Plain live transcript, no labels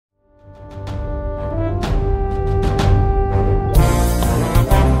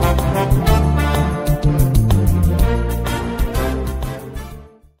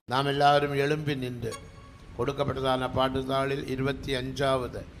നാം എല്ലാവരും എളുമ്പി നിന്ന് കൊടുക്കപ്പെട്ടതാണ് പാട്ടുതാളിൽ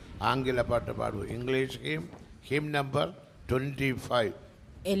 25ാമത് ആംഗല പാട്ട് പാടും. English him number 25.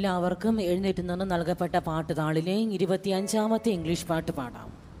 എല്ലാവർക്കും എഴുന്നേറ്റ് നിന്ന് നൽകപ്പെട്ട പാട്ടുതാളിലെ 25ാമത്തെ ഇംഗ്ലീഷ് പാട്ട് പാടാം.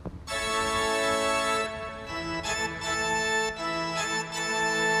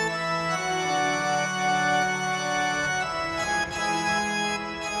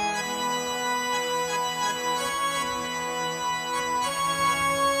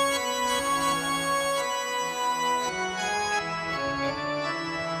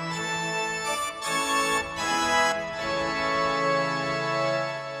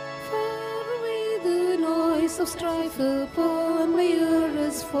 Of strife upon my ear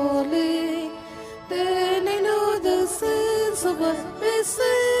is falling, then I know the sins of us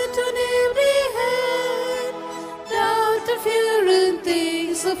beset on every hand. Doubt and fear and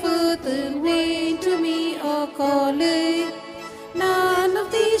things of earth and vain to me are calling. None of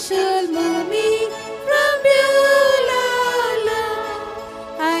these shall move me from Beulah.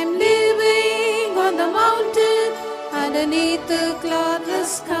 I'm living on the mountain underneath the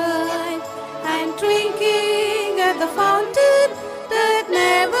cloudless sky. I'm drinking at the fountain that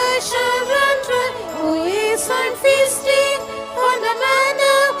never shall run dry. Oh yes, I'm feasting on the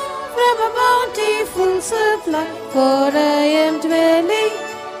manna from a bountiful supply. For I am dwelling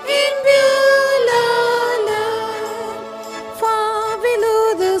in Beulah land, far below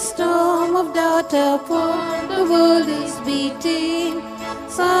the storm of doubt upon the world is beating.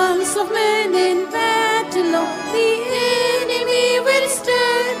 Sons of men in battle, on the enemy will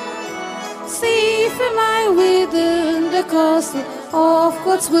stand. Safe am I within the castle of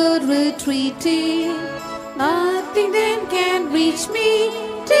God's word retreating. Nothing then can reach me,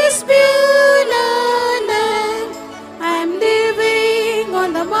 'tis Beulah land. I'm living on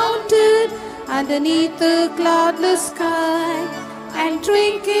the mountain underneath the cloudless sky. I'm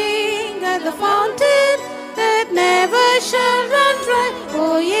drinking at the fountain that never shall run dry.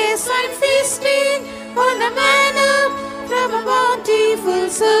 Oh yes, I'm feasting on the manna from a bountiful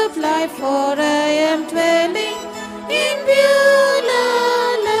supply. For I am dwelling in Beulah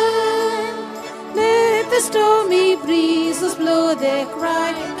land. Let the stormy breezes blow their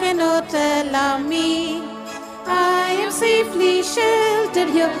cry, cannot alarm me. I am safely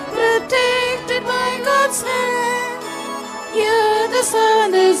sheltered here, protected by God's hand. Here the sun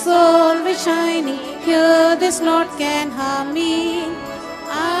is always shining, here this naught can harm me.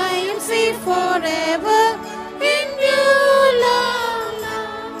 I am safe forever in Beulah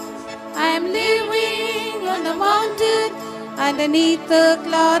land. I am living on the mountain underneath the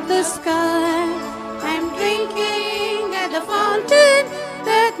cloudless sky. I am drinking at the fountain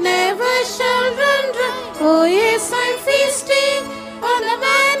that never shall run dry. Oh yes, I am feasting on the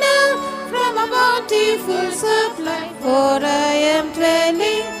manna from a bountiful supply. For I am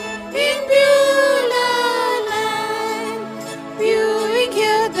dwelling in Beulah land. Viewing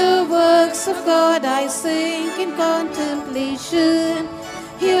here the works of God, I sink in contemplation.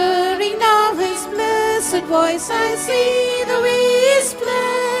 Hearing now His blessed voice, I see the way is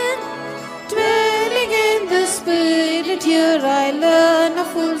planned. Dwelling in the Spirit, here I learn of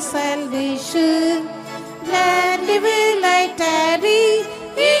full salvation. Gladly will I tarry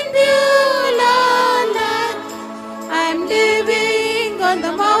in Beulah land. I'm living on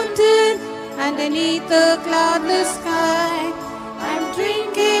the mountain underneath the cloudless sky. I'm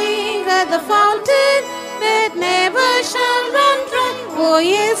drinking at the fountain that never shall run dry. Oh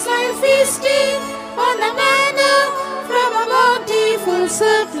yes, I'm feasting on the manna from a bountiful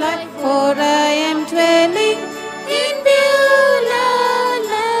supply. For I am dwelling in Beulah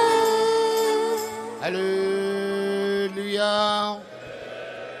land. Hallelujah.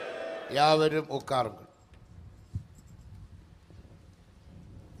 யாவரும் உட்காருங்கள்.